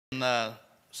In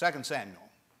 2 Samuel,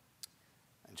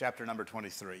 in chapter number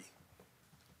 23.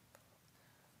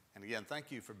 And again, thank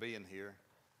you for being here.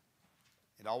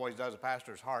 It always does a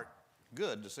pastor's heart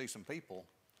good to see some people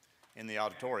in the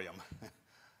auditorium.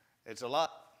 It's a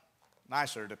lot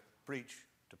nicer to preach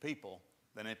to people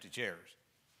than empty chairs.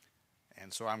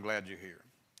 And so I'm glad you're here.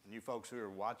 And you folks who are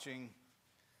watching,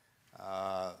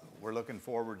 we're looking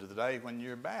forward to the day when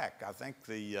you're back. I think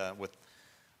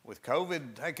with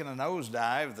COVID taking a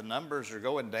nosedive, the numbers are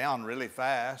going down really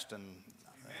fast, and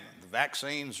the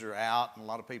vaccines are out, and a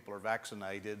lot of people are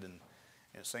vaccinated, and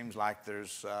it seems like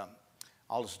there's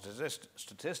all the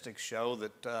statistics show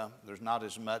that there's not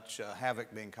as much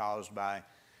havoc being caused by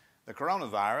the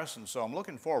coronavirus, and so I'm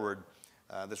looking forward.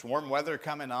 This warm weather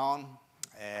coming on,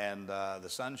 and the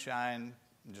sunshine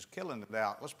just killing it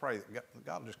out. Let's pray that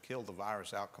God will just kill the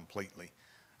virus out completely.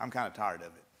 I'm kind of tired of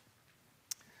it.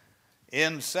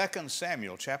 In 2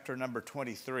 Samuel, chapter number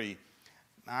 23,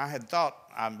 I had thought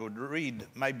I would read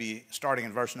maybe starting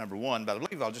in verse number 1, but I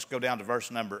believe I'll just go down to verse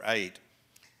number 8.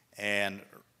 And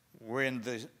we're in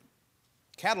the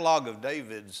catalog of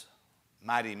David's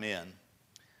mighty men.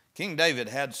 King David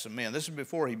had some men. This is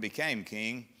before he became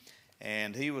king,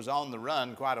 and he was on the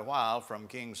run quite a while from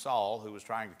King Saul, who was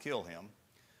trying to kill him,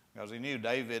 because he knew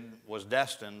David was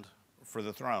destined for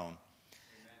the throne.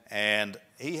 And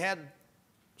he had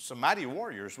some mighty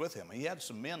warriors with him. He had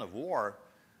some men of war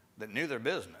that knew their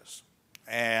business.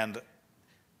 And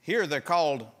here they're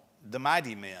called the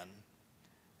mighty men.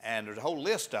 And there's a whole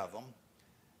list of them.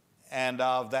 And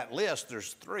of that list,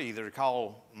 there's three that are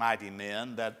called mighty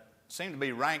men that seem to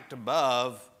be ranked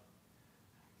above.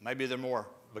 Maybe they're more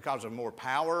because of more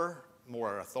power,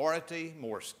 more authority,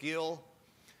 more skill,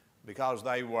 because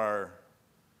they were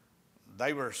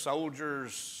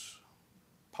soldiers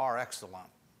par excellence.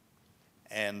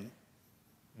 And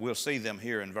we'll see them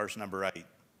here in verse number 8.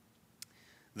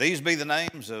 These be the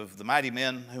names of the mighty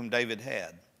men whom David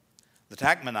had. The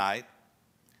Tachmonite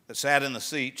that sat in the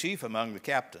seat, chief among the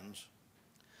captains.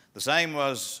 The same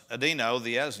was Adino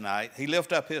the Eznite. He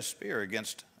lifted up his spear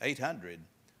against 800,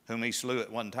 whom he slew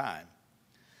at one time.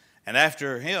 And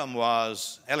after him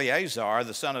was Eleazar,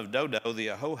 the son of Dodo the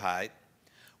Ahohite,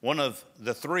 one of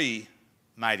the three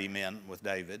mighty men with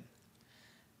David.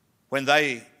 When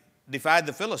they defied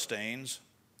the Philistines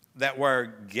that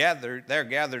were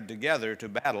gathered together to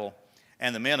battle,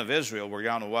 and the men of Israel were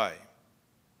gone away.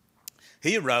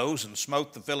 He arose and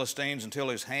smote the Philistines until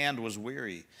his hand was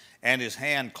weary, and his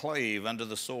hand clave unto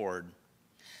the sword.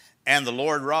 And the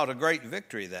Lord wrought a great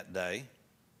victory that day,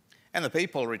 and the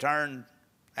people returned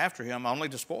after him only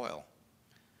to spoil.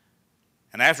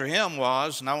 And after him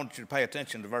was, and I want you to pay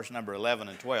attention to verse number 11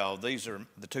 and 12. These are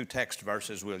the two text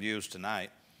verses we'll use tonight.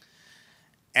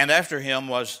 And after him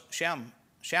was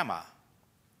Shammah,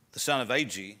 the son of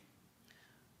Agi,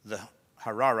 the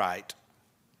Hararite,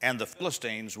 and the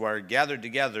Philistines were gathered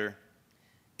together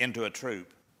into a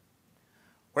troop,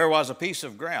 where was a piece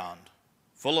of ground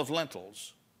full of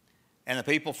lentils, and the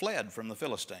people fled from the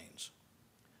Philistines.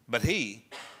 But he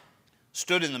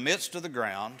stood in the midst of the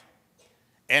ground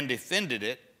and defended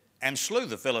it and slew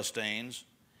the Philistines,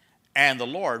 and the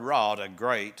Lord wrought a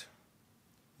great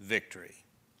victory.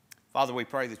 Father, we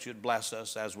pray that you'd bless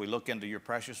us as we look into your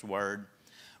precious word.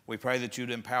 We pray that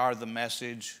you'd empower the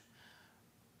message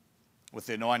with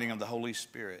the anointing of the Holy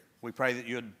Spirit. We pray that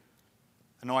you'd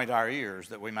anoint our ears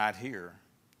that we might hear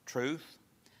truth,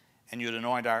 and you'd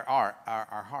anoint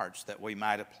our hearts that we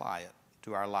might apply it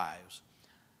to our lives.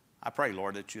 I pray,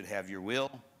 Lord, that you'd have your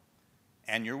will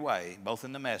and your way, both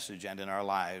in the message and in our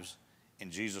lives.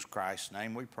 In Jesus Christ's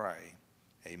name we pray.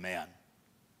 Amen.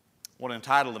 I want to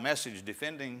entitle the message,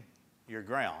 Defending Your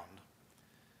Ground.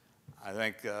 I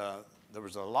think there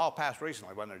was a law passed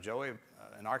recently, wasn't there, Joey,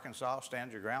 in Arkansas,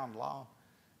 Stand Your Ground law?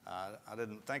 I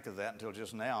didn't think of that until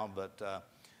just now, but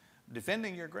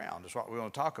defending your ground is what we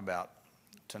want to talk about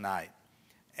tonight.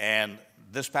 And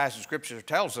this passage of Scripture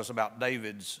tells us about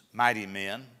David's mighty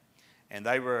men, and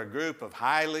they were a group of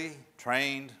highly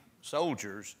trained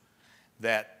soldiers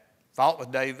that fought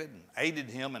with David and aided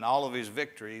him in all of his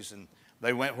victories, and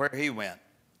they went where he went.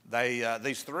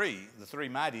 The three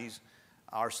mighties,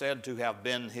 are said to have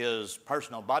been his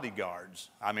personal bodyguards.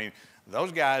 I mean,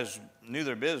 those guys knew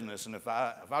their business, and if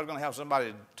I was going to have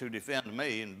somebody to defend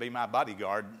me and be my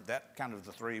bodyguard, that kind of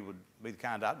the three would be the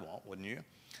kind I'd want, wouldn't you?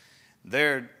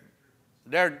 They're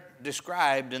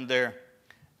described in their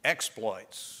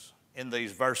exploits in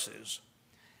these verses,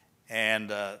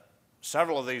 and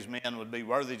several of these men would be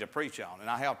worthy to preach on, and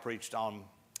I have preached on,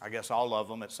 I guess, all of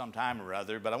them at some time or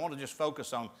other, but I want to just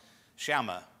focus on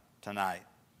Shammah tonight.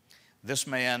 This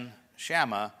man,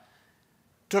 Shammah,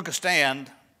 took a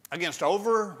stand against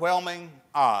overwhelming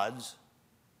odds,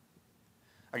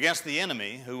 against the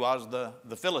enemy, who was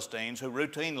the Philistines, who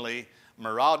routinely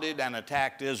marauded and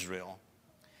attacked Israel.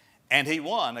 And he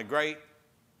won a great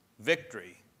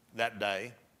victory that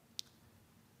day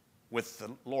with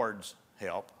the Lord's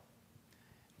help.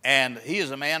 And he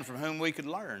is a man from whom we could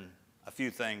learn a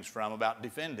few things from about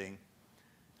defending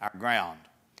our ground.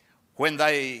 When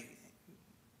they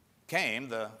came,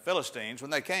 the Philistines,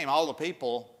 when they came, all the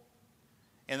people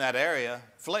in that area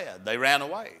fled. They ran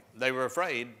away. They were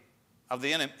afraid of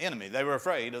the enemy. They were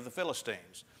afraid of the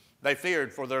Philistines. They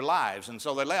feared for their lives, and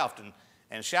so they left.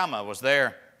 And Shammah was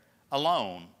there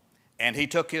alone. And he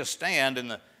took his stand in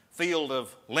the field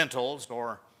of lentils,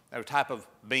 or a type of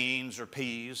beans or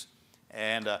peas.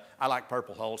 And I like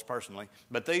purple hulls personally.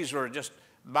 But these were just,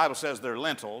 the Bible says they're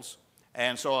lentils.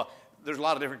 And so there's a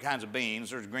lot of different kinds of beans.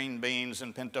 There's green beans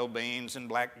and pinto beans and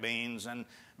black beans, and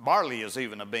barley is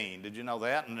even a bean. Did you know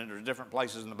that? And there's different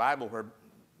places in the Bible where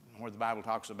the Bible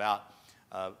talks about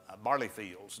barley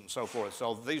fields and so forth.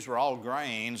 So these were all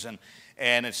grains,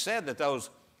 and it's said that those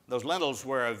lentils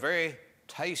were a very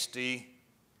tasty,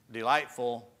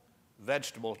 delightful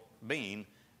vegetable bean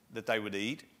that they would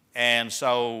eat. And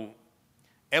so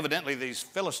evidently these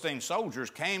Philistine soldiers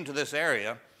came to this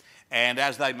area, and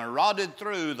as they marauded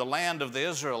through the land of the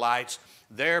Israelites,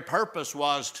 their purpose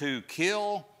was to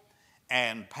kill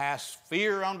and pass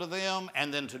fear onto them,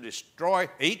 and then to destroy,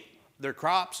 eat their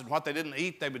crops, and what they didn't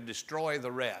eat, they would destroy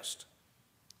the rest.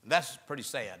 That's pretty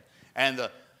sad. And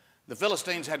the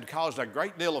Philistines had caused a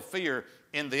great deal of fear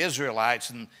in the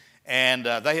Israelites, and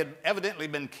they had evidently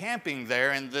been camping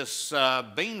there in this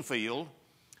bean field,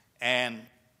 and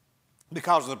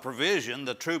because of the provision,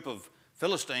 the troop of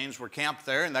Philistines were camped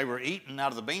there, and they were eating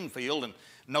out of the bean field, and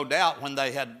no doubt when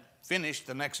they had finished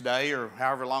the next day, or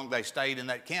however long they stayed in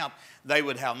that camp, they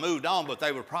would have moved on, but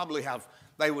they would probably have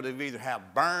either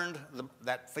have burned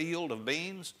that field of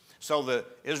beans, so the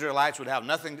Israelites would have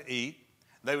nothing to eat,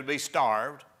 they would be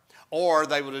starved, or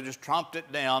they would have just tromped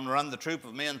it down, run the troop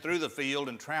of men through the field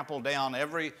and trampled down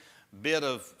every bit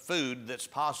of food that's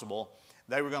possible.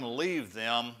 They were going to leave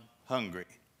them hungry.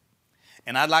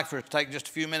 And I'd like for us to take just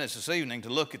a few minutes this evening to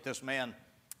look at this man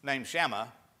named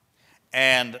Shammah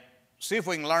and see if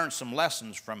we can learn some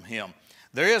lessons from him.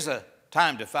 There is a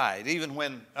time to fight, even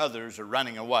when others are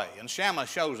running away. And Shammah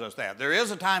shows us that. There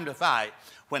is a time to fight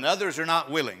when others are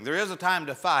not willing. There is a time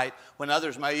to fight when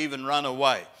others may even run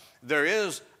away. There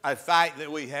is a fight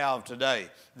that we have today.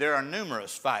 There are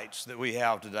numerous fights that we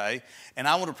have today. And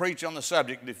I want to preach on the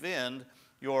subject, defend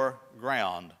your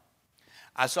ground.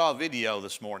 I saw a video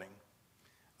this morning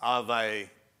of a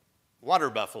water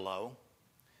buffalo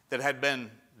that had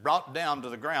been brought down to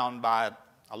the ground by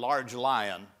a large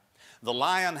lion. The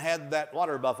lion had that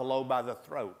water buffalo by the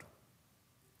throat.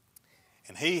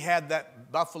 And he had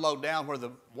that buffalo down where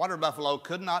the water buffalo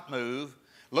could not move,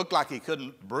 looked like he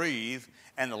couldn't breathe,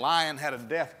 and the lion had a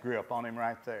death grip on him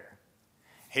right there.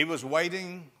 He was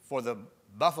waiting for the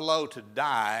buffalo to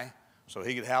die so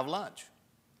he could have lunch.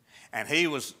 And he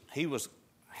was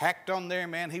hacked on there,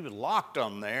 man. He was locked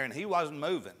on there, and he wasn't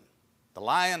moving. The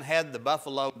lion had the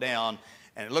buffalo down,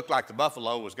 and it looked like the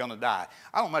buffalo was going to die.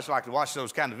 I don't much like to watch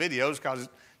those kind of videos because it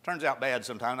turns out bad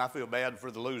sometimes. I feel bad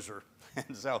for the loser.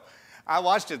 And so I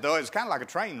watched it, though. It's kind of like a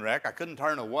train wreck. I couldn't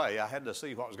turn away. I had to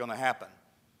see what was going to happen.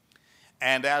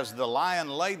 And as the lion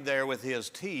laid there with his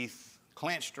teeth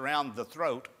clenched around the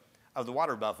throat of the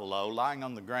water buffalo lying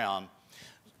on the ground,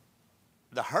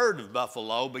 the herd of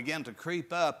buffalo began to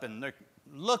creep up, and they're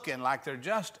looking like they're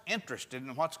just interested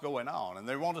in what's going on, and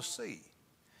they want to see.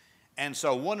 And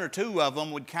so one or two of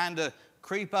them would kind of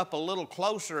creep up a little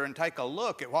closer and take a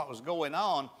look at what was going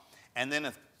on, and then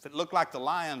if it looked like the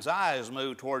lion's eyes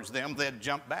moved towards them, they'd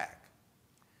jump back.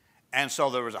 And so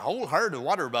there was a whole herd of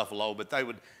water buffalo, but they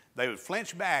would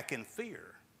flinch back in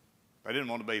fear. They didn't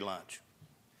want to be lunch.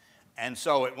 And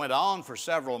so it went on for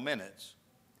several minutes.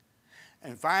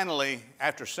 And finally,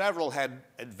 after several had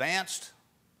advanced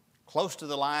close to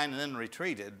the lion and then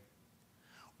retreated,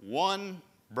 one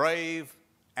brave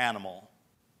animal,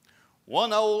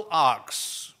 one old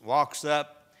ox, walks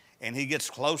up, and he gets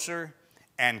closer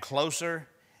and closer,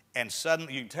 and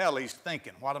suddenly you can tell he's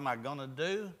thinking, what am I going to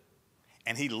do?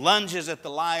 And he lunges at the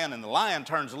lion, and the lion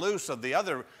turns loose of the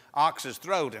other ox's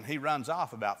throat, and he runs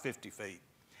off about 50 feet.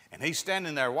 And he's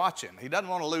standing there watching. He doesn't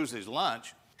want to lose his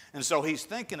lunch, and so he's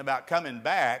thinking about coming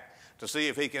back to see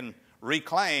if he can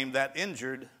reclaim that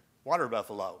injured water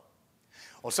buffalo.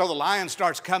 Well, so the lion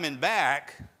starts coming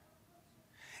back,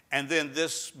 and then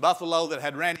this buffalo that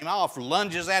had ran him off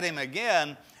lunges at him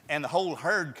again, and the whole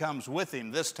herd comes with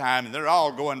him this time, and they're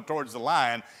all going towards the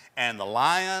lion, and the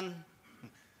lion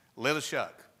lit a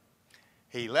shuck.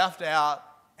 He left out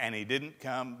and he didn't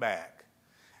come back.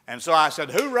 And so I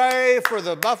said, hooray for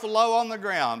the buffalo on the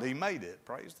ground. He made it.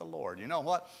 Praise the Lord. You know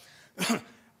what?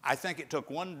 I think it took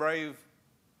one brave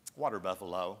water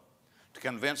buffalo to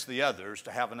convince the others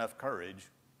to have enough courage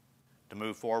to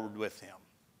move forward with him.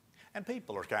 And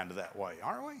people are kind of that way,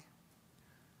 aren't we?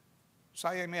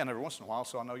 Say amen every once in a while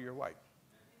so I know you're awake.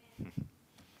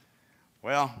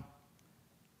 Well,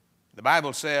 the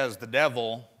Bible says the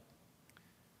devil,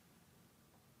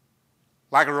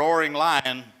 like a roaring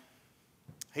lion,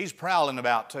 he's prowling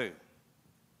about too,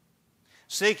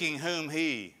 seeking whom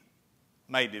he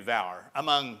may devour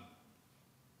among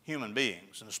human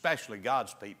beings, and especially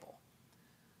God's people.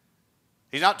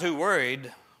 He's not too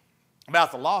worried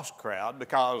about the lost crowd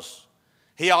because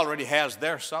he already has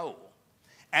their soul.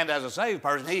 And as a saved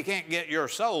person, he can't get your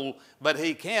soul, but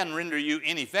he can render you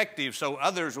ineffective so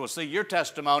others will see your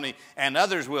testimony and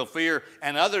others will fear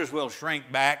and others will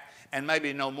shrink back and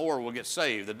maybe no more will get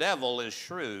saved. The devil is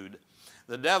shrewd.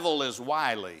 The devil is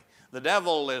wily. The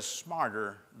devil is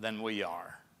smarter than we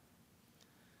are.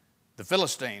 The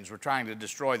Philistines were trying to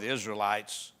destroy the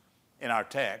Israelites in our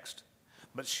text,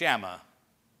 but Shammah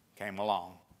came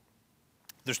along.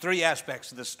 There's three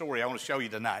aspects of this story I want to show you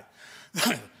tonight.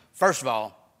 First of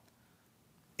all,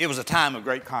 it was a time of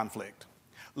great conflict.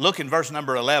 Look in verse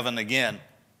number 11 again.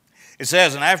 It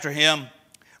says, and after him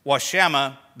was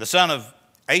Shammah, the son of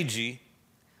Agi,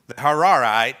 the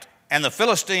Hararite, and the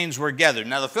Philistines were gathered.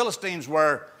 Now the Philistines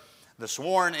were the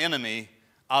sworn enemy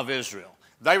of Israel.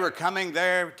 They were coming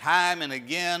there time and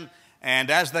again,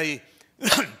 and as the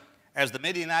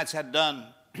Midianites had done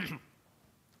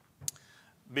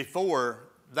before,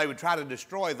 they would try to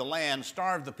destroy the land,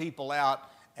 starve the people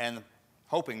out, and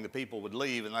hoping the people would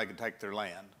leave and they could take their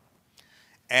land.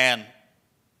 And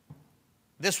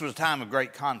this was a time of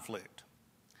great conflict.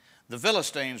 The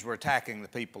Philistines were attacking the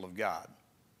people of God.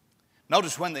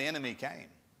 Notice when the enemy came.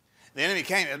 The enemy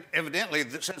came, evidently,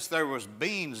 since there was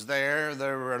beans there,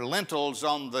 there were lentils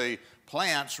on the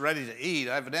plants ready to eat.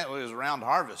 Evidently, it was around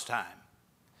harvest time.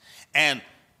 And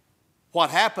what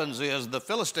happens is the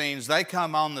Philistines, they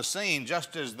come on the scene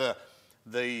just as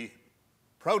the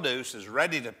produce is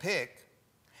ready to pick,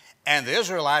 and the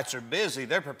Israelites are busy.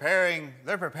 They're preparing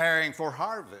for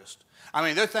harvest. I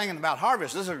mean, they're thinking about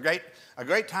harvest. This is a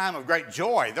great time of great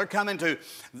joy.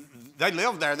 They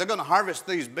live there. They're going to harvest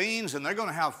these beans, and they're going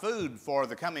to have food for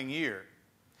the coming year.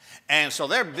 And so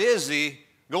they're busy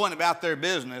going about their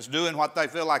business, doing what they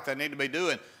feel like they need to be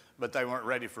doing, but they weren't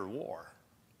ready for war.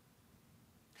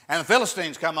 And the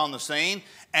Philistines come on the scene,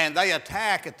 and they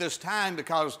attack at this time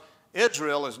because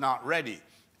Israel is not ready.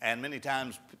 And many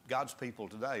times God's people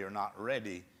today are not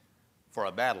ready for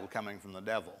a battle coming from the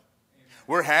devil.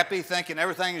 We're happy thinking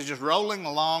everything is just rolling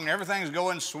along, everything's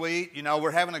going sweet, you know,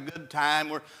 we're having a good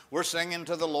time, we're singing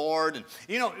to the Lord. And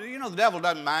you know the devil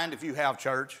doesn't mind if you have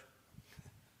church.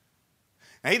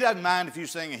 And he doesn't mind if you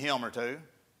sing a hymn or two.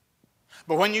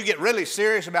 But when you get really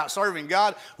serious about serving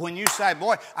God, when you say,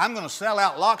 boy, I'm going to sell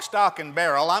out lock, stock, and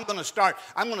barrel. I'm going to start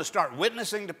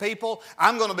witnessing to people.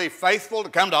 I'm going to be faithful to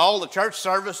come to all the church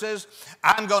services.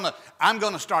 I'm going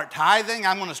to start tithing.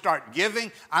 I'm going to start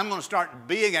giving. I'm going to start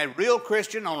being a real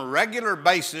Christian on a regular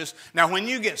basis. Now, when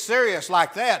you get serious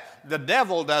like that, the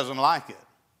devil doesn't like it.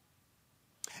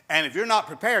 And if you're not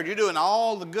prepared, you're doing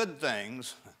all the good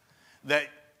things that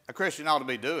a Christian ought to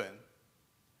be doing.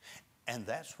 And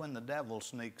that's when the devil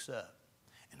sneaks up.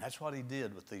 And that's what he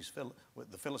did with what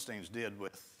the Philistines did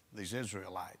with these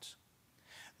Israelites.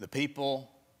 The people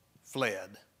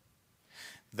fled.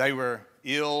 They were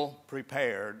ill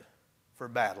prepared for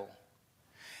battle.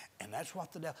 And that's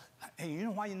what the devil... Hey, you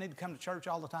know why you need to come to church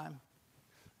all the time?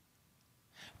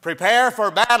 Prepare for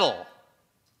battle.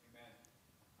 Amen.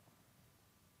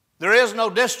 There is no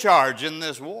discharge in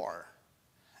this war.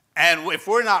 And if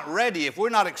we're not ready, if we're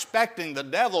not expecting the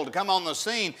devil to come on the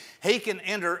scene, he can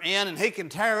enter in and he can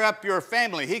tear up your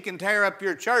family. He can tear up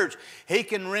your church. He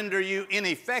can render you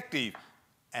ineffective.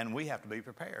 And we have to be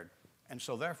prepared. And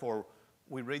so therefore,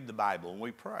 we read the Bible and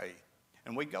we pray.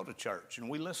 And we go to church and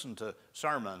we listen to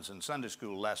sermons and Sunday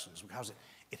school lessons because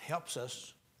it helps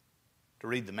us to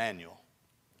read the manual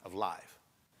of life.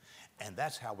 And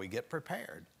that's how we get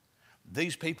prepared.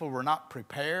 These people were not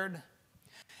prepared.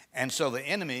 And so the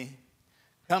enemy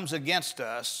comes against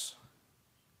us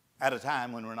at a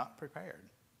time when we're not prepared.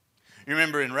 You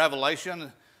remember in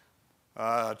Revelation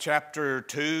chapter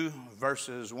 2,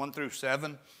 verses 1 through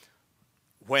 7,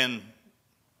 when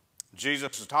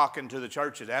Jesus is talking to the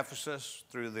church at Ephesus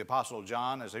through the Apostle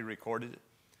John as he recorded it.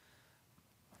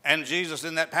 And Jesus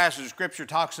in that passage of Scripture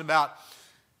talks about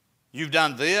You've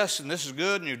done this, and this is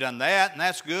good, and you've done that, and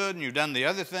that's good, and you've done the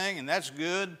other thing, and that's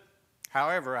good.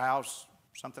 However, how's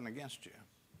something against you?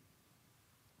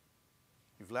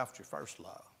 You've left your first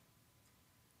love.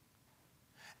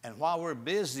 And while we're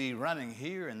busy running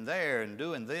here and there and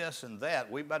doing this and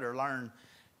that, we better learn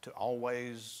to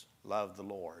always love the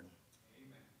Lord.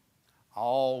 Amen.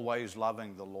 Always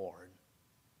loving the Lord.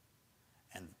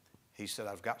 And he said,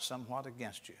 I've got somewhat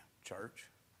against you, church.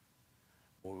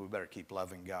 Well, we better keep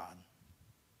loving God.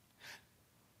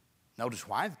 Notice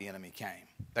why the enemy came.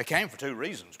 They came for two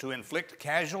reasons: to inflict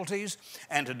casualties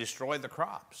and to destroy the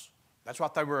crops. That's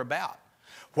what they were about.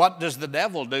 What does the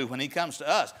devil do when he comes to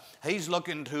us? He's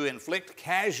looking to inflict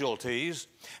casualties.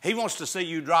 He wants to see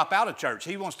you drop out of church.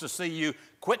 He wants to see you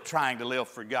quit trying to live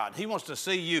for God. He wants to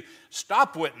see you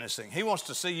stop witnessing. He wants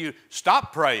to see you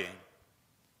stop praying.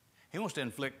 He wants to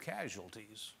inflict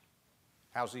casualties.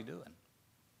 How's he doing?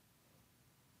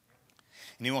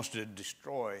 And he wants to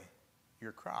destroy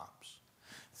your crops,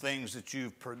 things that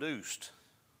you've produced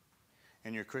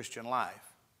in your Christian life.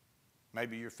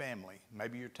 Maybe your family,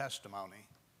 maybe your testimony.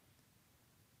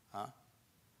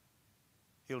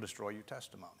 He'll destroy your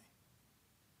testimony.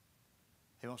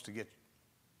 He wants to get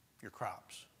your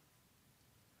crops.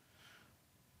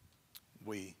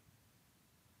 We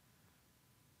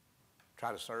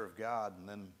try to serve God and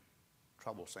then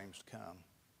trouble seems to come.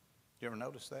 You ever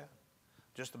notice that?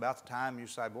 Just about the time you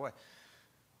say, boy,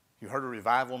 you heard a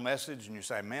revival message and you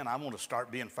say, man, I want to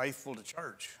start being faithful to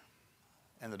church.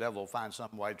 And the devil will find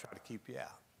some way to try to keep you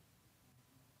out.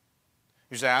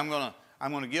 You say, I'm going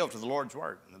to give to the Lord's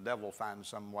work. And the devil will find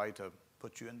some way to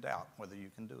put you in doubt whether you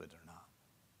can do it or not.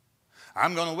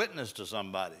 I'm going to witness to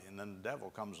somebody. And then the devil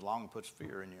comes along and puts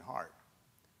fear in your heart.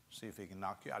 See if he can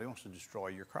knock you out. He wants to destroy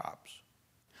your crops.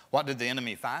 What did the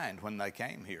enemy find when they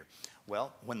came here?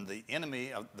 Well, when the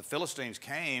enemy of the Philistines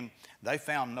came, they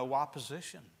found no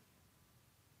opposition.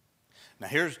 Now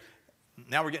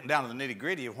we're getting down to the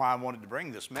nitty-gritty of why I wanted to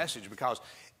bring this message, because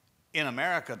in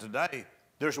America today,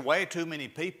 there's way too many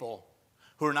people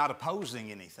who are not opposing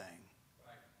anything.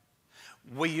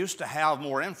 Right. We used to have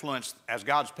more influence as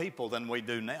God's people than we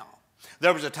do now.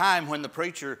 There was a time when the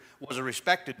preacher was a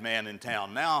respected man in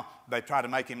town. Now they try to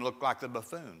make him look like the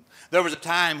buffoon. There was a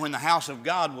time when the house of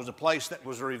God was a place that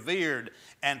was revered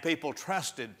and people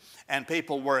trusted and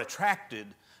people were attracted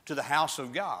to the house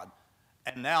of God.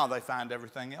 And now they find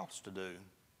everything else to do.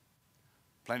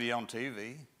 Plenty on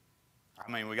TV.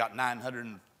 I mean, we got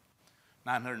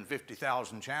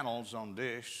 950,000 channels on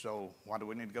Dish, so why do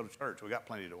we need to go to church? We got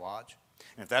plenty to watch.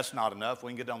 And if that's not enough,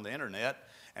 we can get on the internet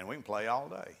and we can play all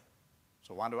day.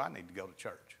 So why do I need to go to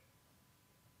church?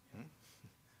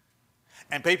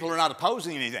 And people are not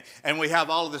opposing anything. And we have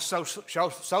all of this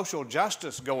social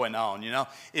justice going on, you know.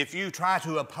 If you try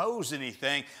to oppose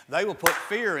anything, they will put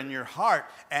fear in your heart,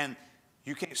 and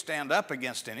you can't stand up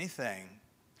against anything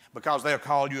because they'll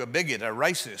call you a bigot, a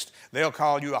racist. They'll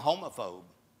call you a homophobe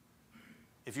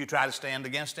if you try to stand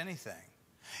against anything.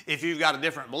 If you've got a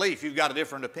different belief, you've got a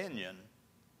different opinion,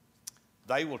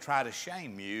 they will try to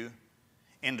shame you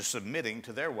into submitting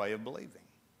to their way of believing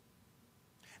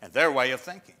and their way of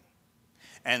thinking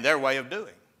and their way of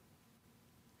doing.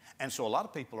 And so a lot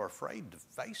of people are afraid to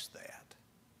face that.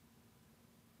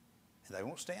 And they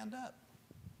won't stand up.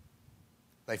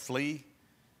 They flee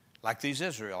like these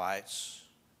Israelites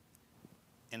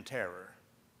in terror.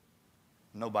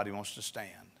 Nobody wants to stand.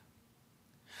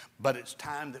 But it's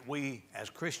time that we as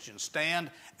Christians stand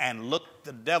and look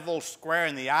the devil square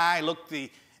in the eye, look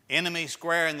the enemy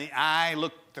square in the eye,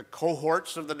 look the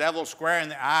cohorts of the devil square in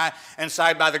the eye, and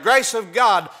say, by the grace of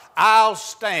God, I'll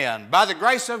stand. By the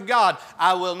grace of God,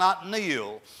 I will not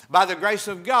kneel. By the grace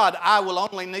of God, I will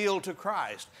only kneel to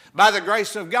Christ. By the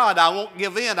grace of God, I won't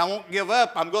give in. I won't give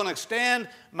up. I'm going to stand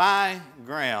my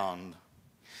ground.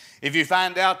 If you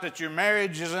find out that your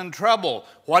marriage is in trouble,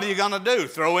 what are you going to do?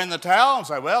 Throw in the towel and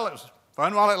say, well, it was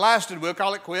fun while it lasted. We'll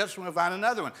call it quits and we'll find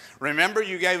another one. Remember,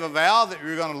 you gave a vow that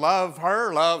you're going to love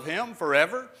her, love him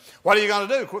forever. What are you going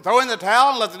to do? Throw in the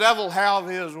towel and let the devil have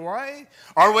his way?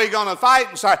 Or are we going to fight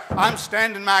and say, I'm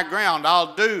standing my ground.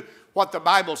 I'll do what the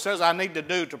Bible says I need to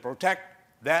do to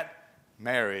protect that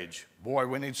marriage. Boy,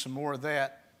 we need some more of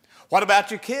that. What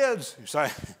about your kids? You say,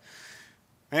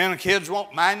 man, the kids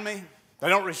won't mind me. They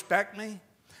don't respect me.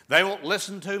 They won't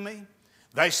listen to me.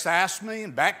 They sass me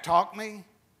and backtalk me.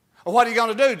 Well, what are you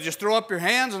going to do? Just throw up your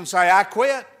hands and say, I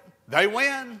quit? They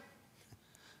win.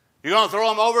 You're going to throw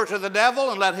them over to the devil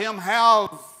and let him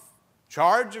have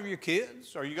charge of your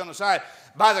kids? Or are you going to say,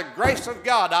 by the grace of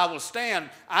God, I will stand.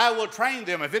 I will train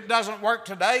them. If it doesn't work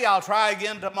today, I'll try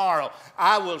again tomorrow.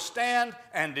 I will stand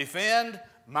and defend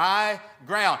my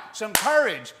ground. Some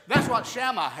courage. That's what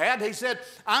Shammah had. He said,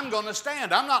 I'm going to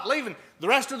stand. I'm not leaving. The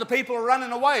rest of the people are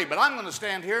running away, but I'm going to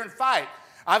stand here and fight.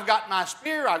 I've got my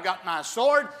spear, I've got my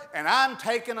sword, and I'm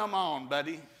taking them on,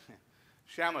 buddy.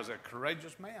 Shammah's a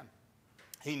courageous man.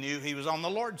 He knew he was on the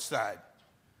Lord's side.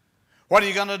 What are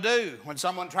you going to do when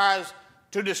someone tries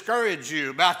to discourage you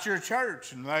about your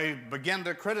church and they begin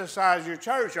to criticize your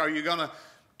church? Are you going to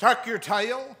tuck your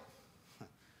tail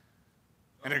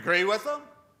and agree with them?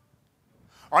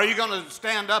 Are you going to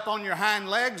stand up on your hind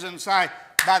legs and say,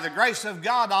 by the grace of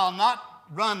God, I'll not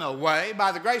run away.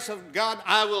 By the grace of God,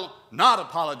 I will not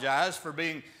apologize for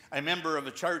being a member of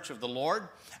a church of the Lord.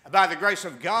 By the grace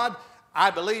of God,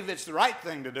 I believe it's the right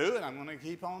thing to do, and I'm going to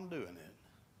keep on doing it.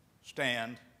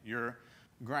 Stand your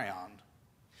ground.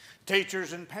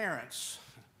 Teachers and parents,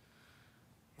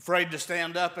 afraid to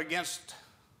stand up against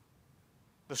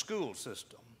the school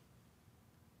system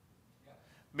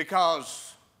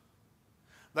because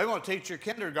they want to teach your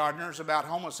kindergartners about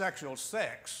homosexual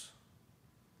sex.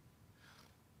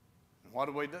 And what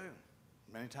do?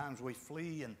 Many times we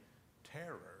flee in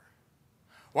terror.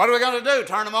 What are we going to do?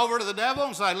 Turn them over to the devil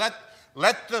and say, let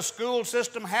the school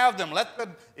system have them. Let the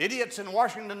idiots in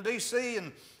Washington, D.C.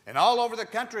 and all over the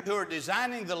country who are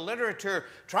designing the literature,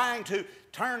 trying to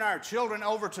turn our children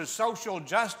over to social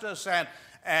justice and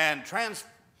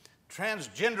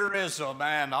transgenderism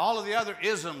and all of the other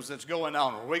isms that's going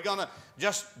on. Are we going to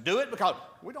just do it because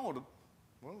we don't want to,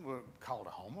 well, we're called a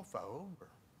homophobe or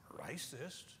a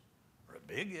racist or a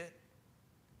bigot?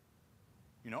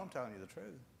 You know I'm telling you the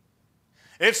truth.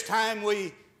 It's time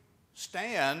we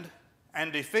stand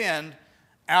and defend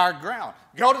our ground.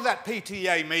 Go to that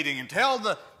PTA meeting and tell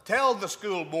the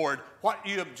school board what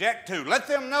you object to. Let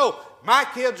them know my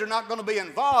kids are not going to be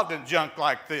involved in junk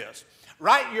like this.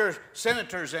 Write your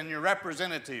senators and your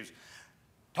representatives.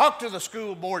 Talk to the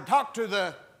school board. Talk to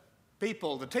the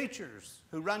people, the teachers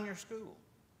who run your school.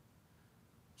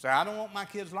 Say, I don't want my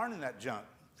kids learning that junk.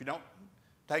 If you don't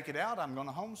take it out, I'm going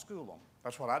to homeschool them.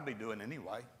 That's what I'd be doing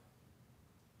anyway.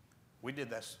 We did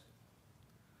this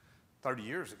 30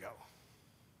 years ago,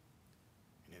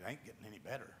 and it ain't getting any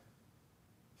better.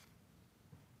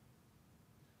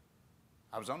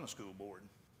 I was on the school board.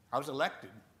 I was elected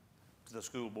to the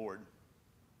school board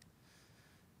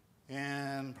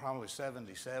in probably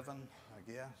 77, I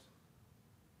guess.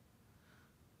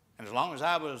 And as long as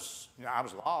I was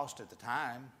lost at the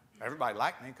time. Everybody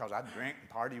liked me because I'd drink and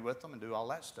party with them and do all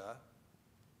that stuff.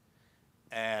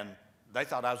 And they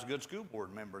thought I was a good school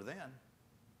board member then.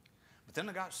 But then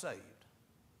I got saved.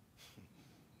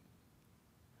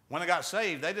 When I got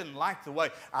saved, they didn't like the way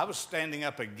I was standing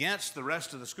up against the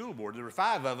rest of the school board. There were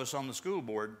 5 of us on the school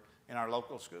board in our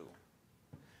local school.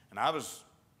 And I was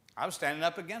standing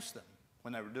up against them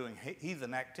when they were doing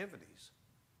heathen activities.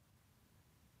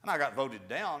 And I got voted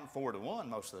down 4-1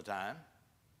 most of the time.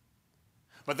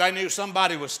 But they knew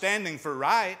somebody was standing for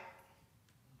right.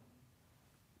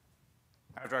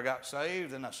 After I got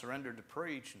saved, then I surrendered to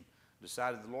preach and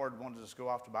decided the Lord wanted us to go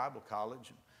off to Bible college.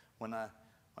 And when I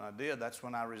did, that's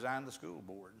when I resigned the school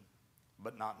board.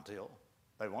 But not until.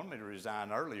 They wanted me to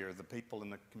resign earlier. The people in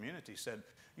the community said,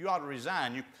 you ought to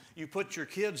resign. You put your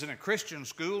kids in a Christian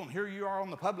school, and here you are on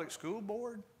the public school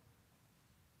board?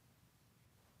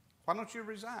 Why don't you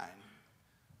resign?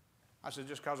 I said,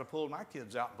 just because I pulled my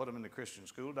kids out and put them in the Christian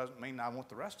school doesn't mean I want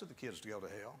the rest of the kids to go to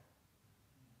hell.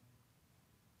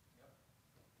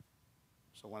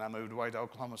 So when I moved away to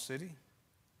Oklahoma City,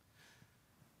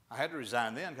 I had to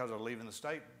resign then because I was leaving the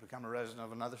state to become a resident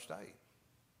of another state.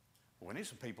 We need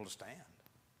some people to stand.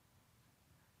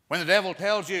 When the devil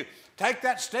tells you, take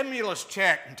that stimulus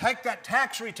check and take that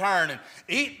tax return and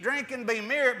eat, drink, and be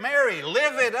merry,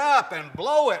 live it up and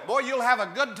blow it. Boy, you'll have a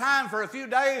good time for a few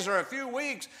days or a few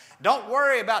weeks. Don't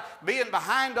worry about being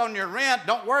behind on your rent.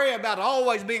 Don't worry about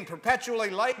always being perpetually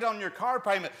late on your car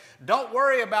payment. Don't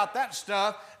worry about that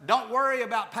stuff. Don't worry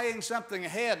about paying something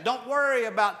ahead. Don't worry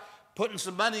about putting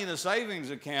some money in a savings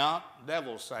account. The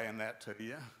devil's saying that to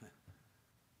you.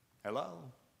 Hello?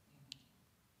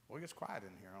 Well, it gets quiet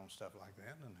in here on stuff like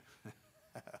that, doesn't it?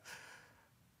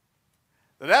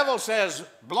 The devil says,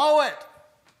 blow it.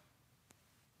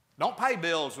 Don't pay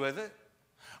bills with it.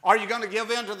 Are you going to give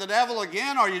in to the devil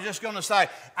again, or are you just going to say,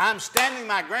 I'm standing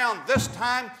my ground this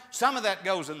time? Some of that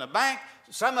goes in the bank.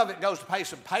 Some of it goes to pay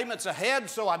some payments ahead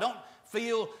so I don't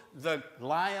feel the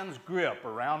lion's grip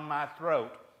around my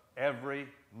throat every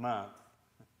month.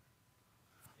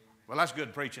 Well, that's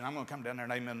good preaching. I'm going to come down there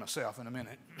and amen myself in a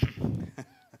minute.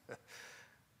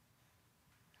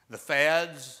 The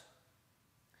fads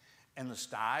and the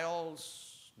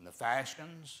styles and the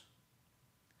fashions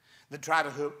that try to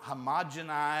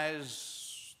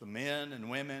homogenize the men and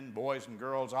women, boys and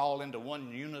girls, all into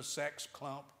one unisex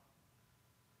clump.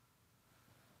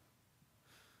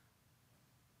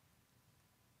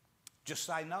 Just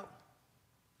say no.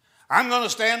 I'm going to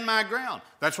stand my ground.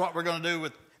 That's what we're going to do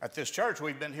at this church.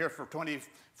 We've been here for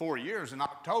 24 years. In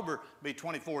October, it'll be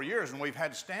 24 years, and we've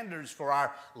had standards for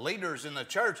our leaders in the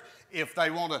church. If they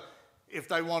want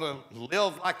to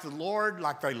live like the Lord,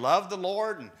 like they love the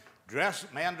Lord, and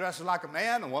man dresses like a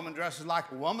man, a woman dresses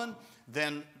like a woman,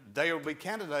 then they will be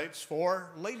candidates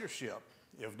for leadership.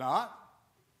 If not,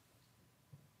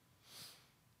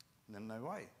 then they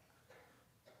wait.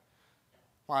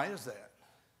 Why is that?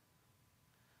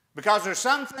 Because there's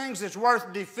some things that's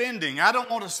worth defending. I don't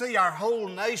want to see our whole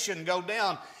nation go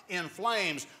down in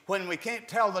flames when we can't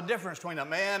tell the difference between a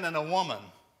man and a woman.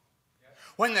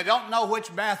 When they don't know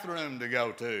which bathroom to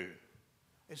go to.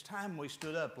 It's time we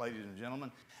stood up, ladies and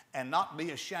gentlemen, and not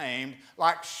be ashamed.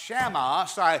 Like Shammah,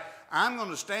 say, I'm going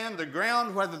to stand the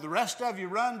ground whether the rest of you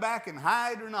run back and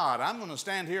hide or not. I'm going to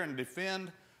stand here and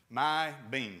defend my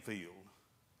bean field.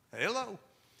 Hello.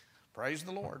 Praise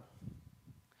the Lord.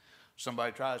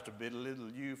 Somebody tries to belittle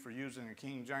you for using a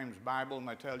King James Bible and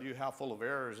they tell you how full of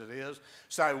errors it is.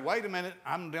 Say, wait a minute,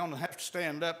 I'm going to have to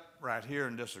stand up right here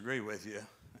and disagree with you.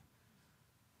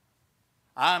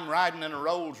 I'm riding in a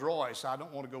Rolls Royce. I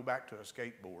don't want to go back to a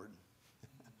skateboard.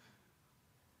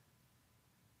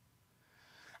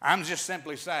 I'm just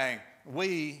simply saying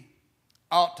we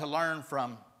ought to learn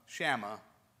from Shammah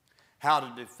how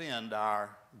to defend our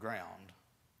ground.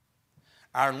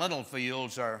 Our little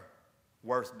fields are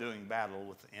worth doing battle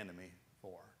with the enemy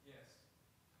for. Yes.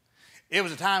 It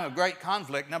was a time of great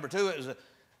conflict. Number two, it was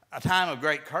a time of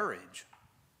great courage.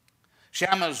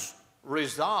 Shammah's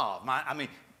resolve.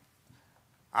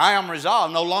 I am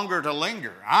resolved no longer to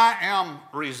linger. I am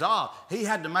resolved. He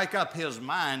had to make up his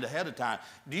mind ahead of time.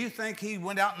 Do you think he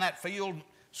went out in that field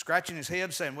scratching his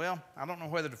head saying, well, I don't know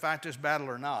whether to fight this battle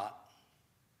or not?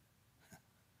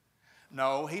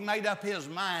 No, he made up his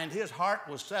mind. His heart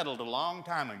was settled a long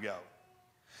time ago.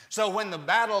 So when the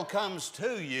battle comes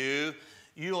to you,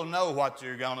 you'll know what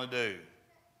you're going to do.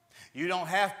 You don't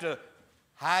have to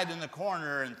hide in the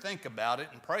corner and think about it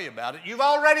and pray about it. You've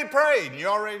already prayed and you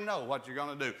already know what you're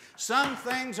going to do. Some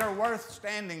things are worth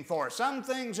standing for. Some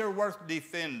things are worth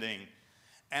defending.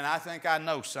 And I think I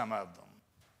know some of them.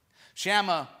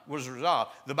 Shammah was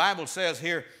resolved. The Bible says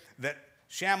here that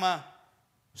Shammah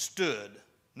stood.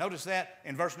 Notice that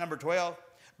in verse number 12.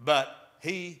 But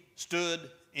he stood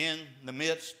in the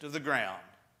midst of the ground.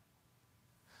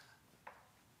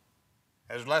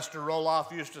 As Lester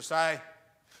Roloff used to say,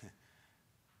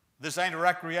 this ain't a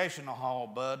recreational hall,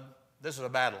 bud. This is a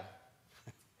battle.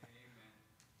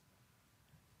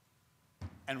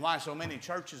 And why so many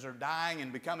churches are dying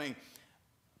and becoming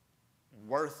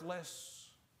worthless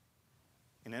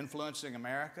in influencing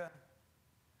America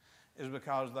is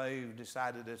because they've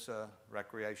decided it's a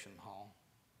recreation hall.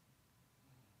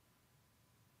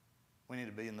 We need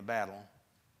to be in the battle.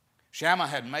 Shammah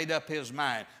had made up his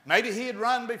mind. Maybe he had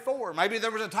run before. Maybe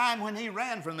there was a time when he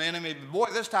ran from the enemy. But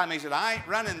boy, this time he said, I ain't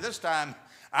running this time.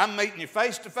 I'm meeting you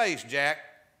face to face, Jack.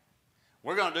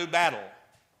 We're going to do battle.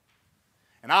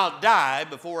 And I'll die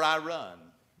before I run.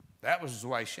 That was the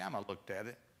way Shammah looked at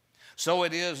it. So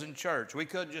it is in church. We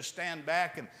could just stand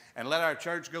back and let our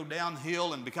church go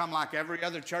downhill and become like every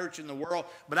other church in the world.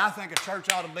 But I think a church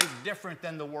ought to be different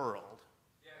than the world.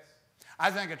 I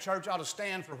think a church ought to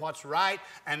stand for what's right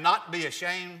and not be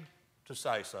ashamed to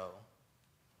say so.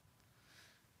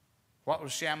 What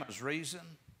was Shammah's reason?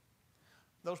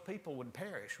 Those people would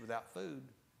perish without food.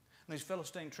 And these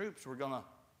Philistine troops were going to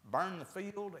burn the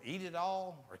field, eat it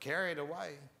all, or carry it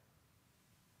away.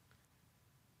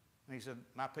 And he said,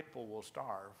 my people will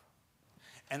starve.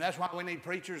 And that's why we need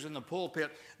preachers in the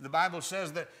pulpit. The Bible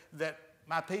says that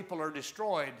my people are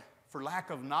destroyed for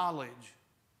lack of knowledge.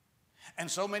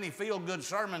 And so many feel-good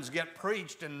sermons get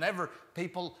preached and never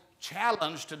people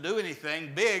challenged to do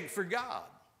anything big for God.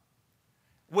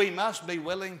 We must be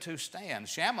willing to stand.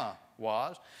 Shammah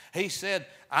was. He said,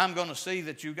 I'm going to see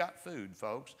that you got food,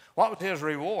 folks. What was his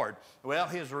reward? Well,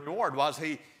 his reward was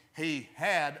he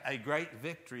had a great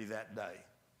victory that day.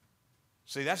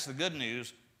 See, that's the good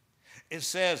news. It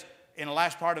says in the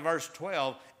last part of verse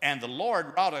 12, and the Lord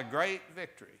wrought a great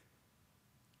victory.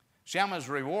 Shammah's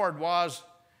reward was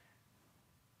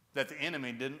that the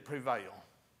enemy didn't prevail.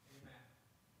 Amen.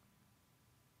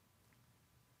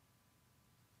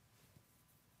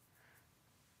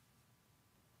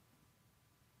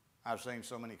 I've seen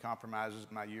so many compromises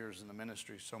in my years in the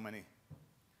ministry, so many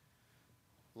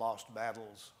lost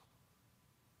battles,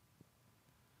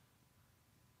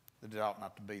 that it ought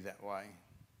not to be that way.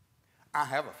 I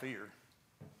have a fear.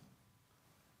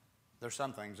 There's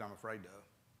some things I'm afraid of.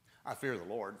 I fear the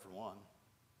Lord, for one.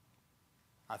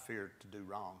 I fear to do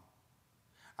wrong.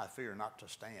 I fear not to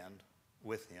stand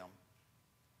with him.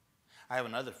 I have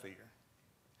another fear.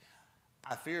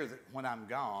 I fear that when I'm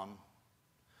gone,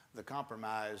 the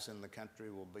compromise in the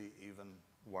country will be even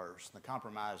worse. The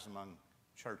compromise among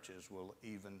churches will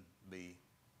even be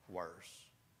worse.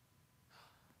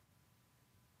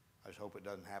 I just hope it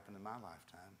doesn't happen in my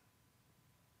lifetime.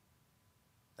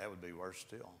 That would be worse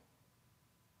still.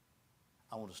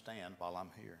 I want to stand while I'm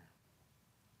here.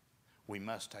 We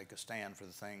must take a stand for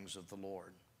the things of the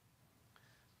Lord.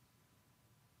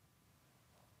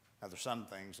 Now, there's some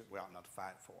things that we ought not to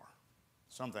fight for.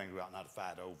 Some things we ought not to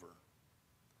fight over.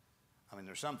 I mean,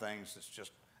 there's some things that's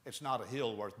just, it's not a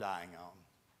hill worth dying on.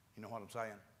 You know what I'm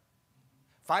saying?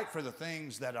 Fight for the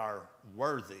things that are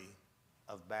worthy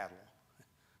of battle.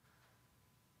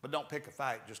 But don't pick a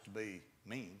fight just to be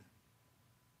mean.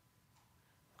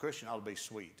 A Christian ought to be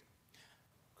sweet.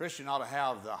 A Christian ought to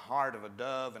have the heart of a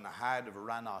dove and the hide of a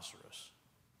rhinoceros.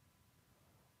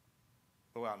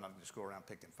 But we ought not just go around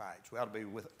picking fights. We ought to be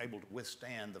able to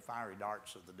withstand the fiery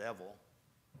darts of the devil,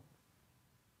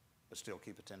 but still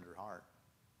keep a tender heart.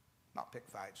 Not pick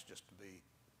fights just to be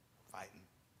fighting.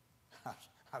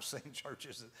 I've seen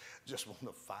churches that just want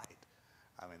to fight.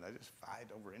 I mean, they just fight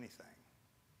over anything.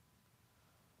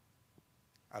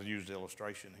 I used an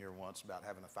illustration here once about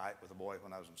having a fight with a boy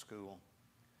when I was in school.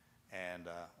 And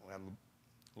we had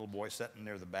a little boy sitting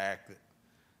near the back that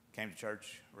came to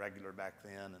church regular back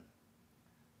then. And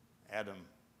Adam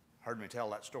heard me tell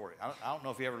that story. I don't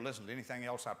know if he ever listened to anything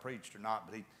else I preached or not,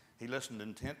 but he listened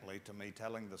intently to me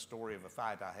telling the story of a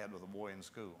fight I had with a boy in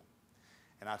school.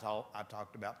 And I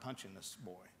talked about punching this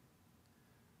boy.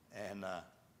 And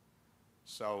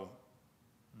so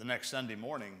the next Sunday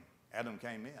morning, Adam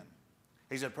came in.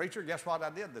 He said, "Preacher, guess what I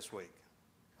did this week?"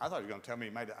 I thought he was going to tell me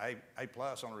he made an A+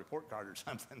 on a report card or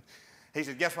something. He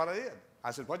said, "Guess what I did?"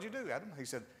 I said, "What'd you do, Adam?" He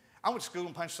said, "I went to school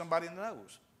and punched somebody in the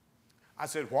nose." I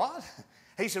said, "What?"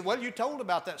 He said, "Well, you told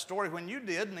about that story when you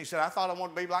did." And he said, "I thought I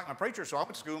wanted to be like my preacher, so I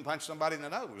went to school and punched somebody in the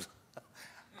nose."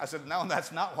 I said, "No,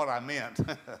 that's not what I meant."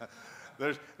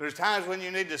 There's times when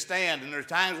you need to stand and there's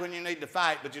times when you need to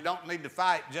fight, but you don't need to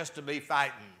fight just to be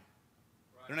fighting.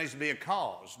 Right. There needs to be a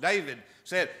cause. David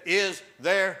said, "Is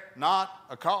there not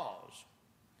a cause?"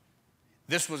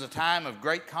 This was a time of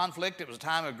great conflict. It was a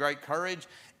time of great courage.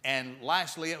 And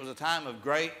lastly, it was a time of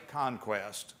great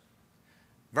conquest.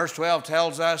 Verse 12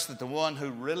 tells us that the one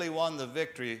who really won the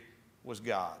victory was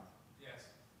God. Yes.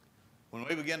 When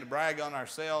we begin to brag on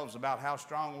ourselves about how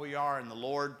strong we are in the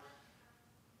Lord,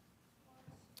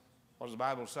 what does the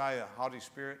Bible say? A haughty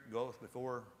spirit goeth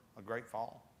before a great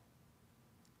fall.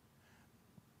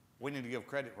 We need to give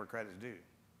credit where credit is due.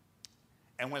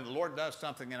 And when the Lord does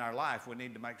something in our life, we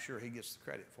need to make sure he gets the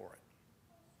credit for it.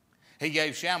 He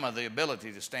gave Shammah the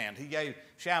ability to stand. He gave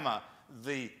Shammah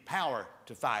the power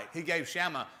to fight. He gave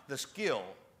Shammah the skill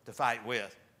to fight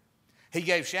with. He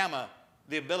gave Shammah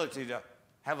the ability to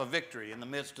have a victory in the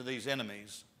midst of these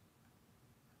enemies.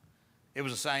 It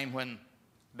was the same when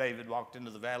David walked into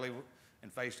the valley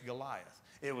and faced Goliath.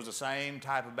 It was the same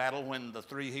type of battle when the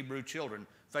 3 Hebrew children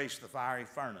faced the fiery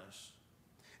furnace.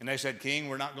 And they said, "King,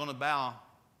 we're not going to bow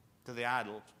to the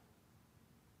idols."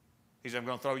 He said, I'm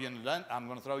going to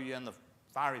throw you in the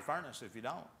fiery furnace if you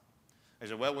don't. They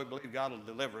said, "Well, we believe God will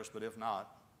deliver us, but if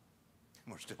not,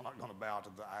 we're still not going to bow to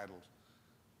the idols."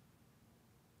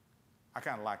 I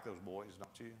kind of like those boys,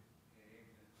 don't you?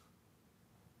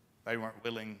 They weren't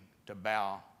willing to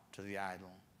bow to the idol.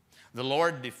 The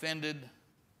Lord defended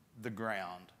the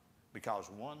ground because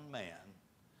one man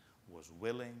was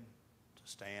willing to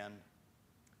stand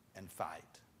and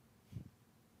fight.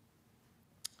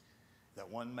 That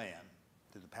one man,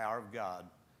 through the power of God,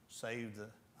 saved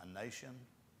a nation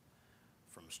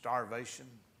from starvation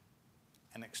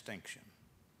and extinction.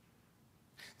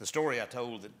 The story I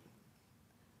told that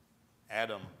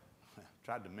Adam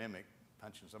tried to mimic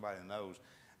punching somebody in the nose,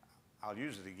 I'll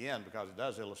use it again because it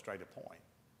does illustrate a point.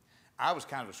 I was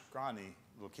kind of a scrawny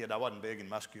little kid. I wasn't big and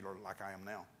muscular like I am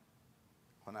now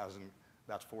when I was in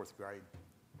about 4th grade.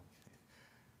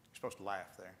 You're supposed to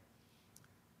laugh there.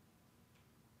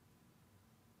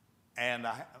 And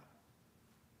I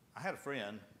had a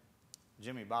friend,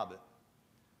 Jimmy Bobbitt,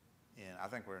 and I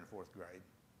think we were in 4th grade.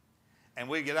 And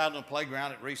we'd get out on the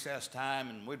playground at recess time,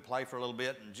 and we'd play for a little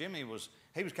bit. And Jimmy was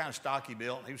kind of stocky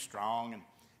built, and he was strong, and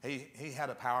he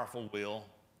had a powerful will.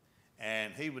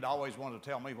 And he would always want to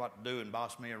tell me what to do and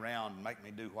boss me around and make me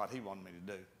do what he wanted me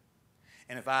to do.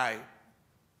 And if I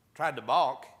tried to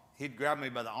balk, he'd grab me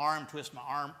by the arm, twist my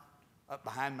arm up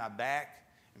behind my back,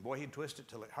 and boy, he'd twist it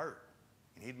till it hurt.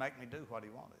 And he'd make me do what he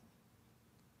wanted.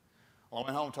 Well, I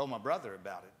went home and told my brother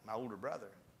about it, my older brother.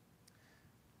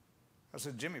 I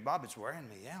said, Jimmy, Bobbitt's wearing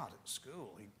me out at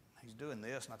school. He's doing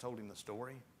this, and I told him the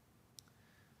story.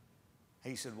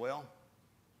 He said, well,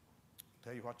 I'll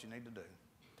tell you what you need to do.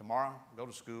 Tomorrow, go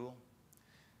to school.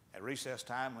 At recess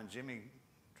time, when Jimmy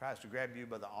tries to grab you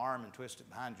by the arm and twist it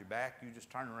behind your back, you just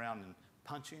turn around and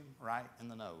punch him right in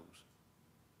the nose.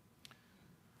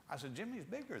 I said, Jimmy's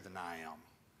bigger than I am.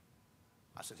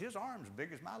 I said, his arm's as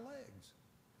big as my legs.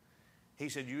 He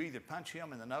said, you either punch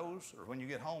him in the nose, or when you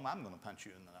get home, I'm going to punch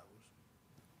you in the nose.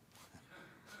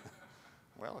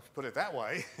 Well, if you put it that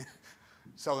way.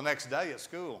 So the next day at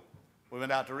school, we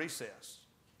went out to recess.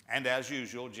 And as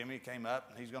usual, Jimmy came up,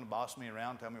 and he's going to boss me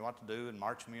around, tell me what to do, and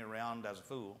march me around as a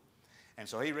fool. And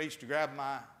so he reached to grab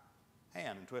my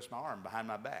hand and twist my arm behind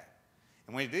my back.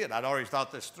 And when he did, I'd already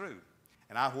thought this through.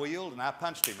 And I wheeled, and I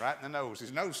punched him right in the nose.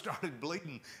 His nose started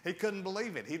bleeding. He couldn't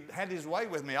believe it. He had his way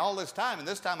with me all this time, and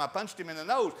this time I punched him in the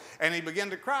nose, and he began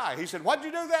to cry. He said, what'd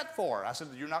you do that for? I said,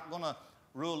 you're not going to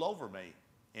rule over me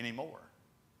anymore.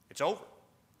 It's over.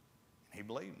 And he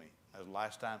believed me. That was the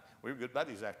last time. We were good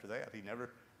buddies after that. He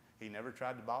never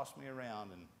tried to boss me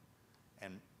around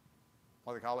and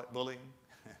what do they call it, bullying?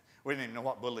 We didn't even know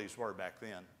what bullies were back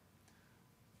then,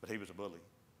 but he was a bully.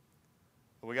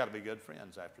 But we got to be good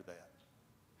friends after that.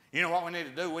 You know what we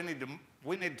need to do?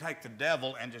 We need to take the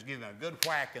devil and just give him a good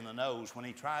whack in the nose when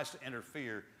he tries to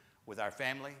interfere with our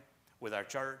family, with our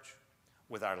church,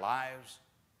 with our lives.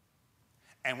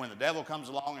 And when the devil comes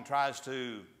along and tries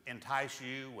to entice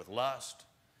you with lust,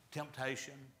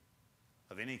 temptation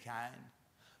of any kind,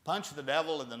 punch the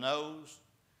devil in the nose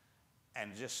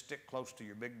and just stick close to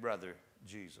your big brother,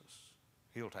 Jesus.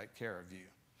 He'll take care of you.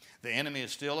 The enemy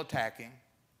is still attacking,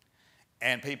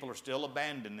 and people are still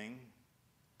abandoning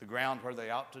the ground where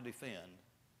they ought to defend.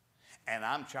 And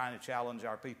I'm trying to challenge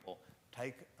our people,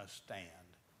 take a stand.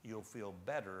 You'll feel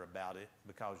better about it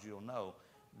because you'll know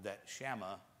that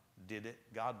Shammah did it,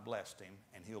 God blessed him,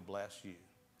 and he'll bless you.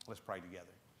 Let's pray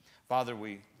together. Father,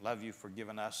 we love you for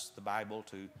giving us the Bible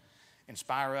to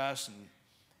inspire us and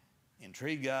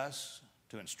intrigue us,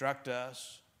 to instruct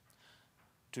us,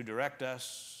 to direct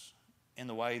us in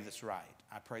the way that's right.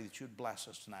 I pray that you'd bless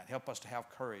us tonight. Help us to have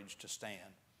courage to stand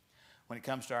when it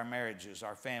comes to our marriages,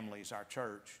 our families, our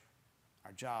church,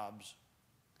 our jobs,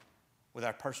 with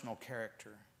our personal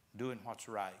character, doing what's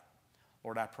right.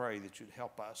 Lord, I pray that you'd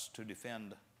help us to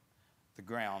defend the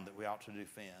ground that we ought to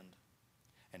defend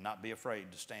and not be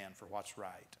afraid to stand for what's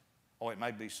right. Oh, it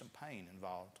may be some pain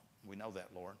involved. We know that,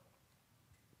 Lord.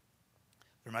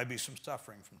 There may be some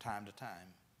suffering from time to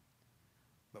time,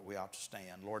 but we ought to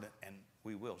stand, Lord, and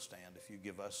we will stand if you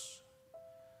give us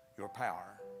your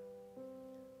power,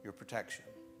 your protection.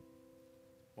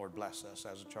 Lord, bless us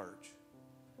as a church.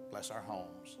 Bless our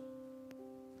homes.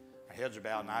 Our heads are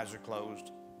bowed and eyes are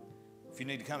closed. If you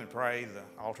need to come and pray, the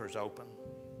altar is open.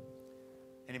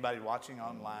 Anybody watching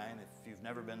online, if you've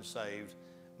never been saved,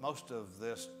 most of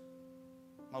this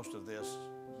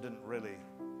didn't really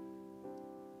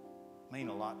mean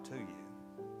a lot to you.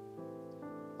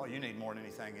 What you need more than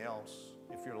anything else,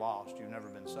 if you're lost, you've never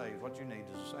been saved, what you need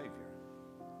is a Savior.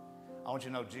 I want you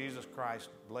to know Jesus Christ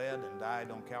bled and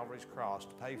died on Calvary's cross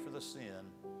to pay for the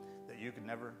sin that you could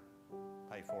never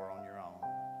pay for on your own.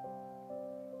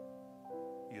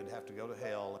 You'd have to go to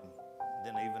hell, and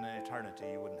then even in eternity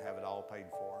you wouldn't have it all paid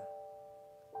for.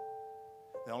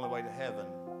 The only way to heaven,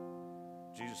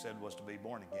 Jesus said, was to be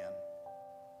born again.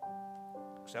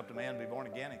 Except a man be born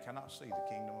again, he cannot see the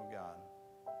kingdom of God.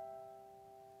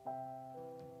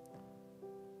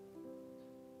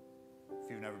 If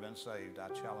you've never been saved, I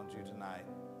challenge you tonight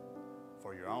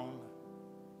for your own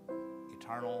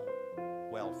eternal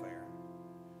welfare.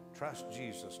 Trust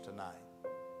Jesus tonight.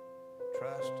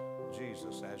 Trust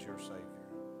Jesus as your Savior.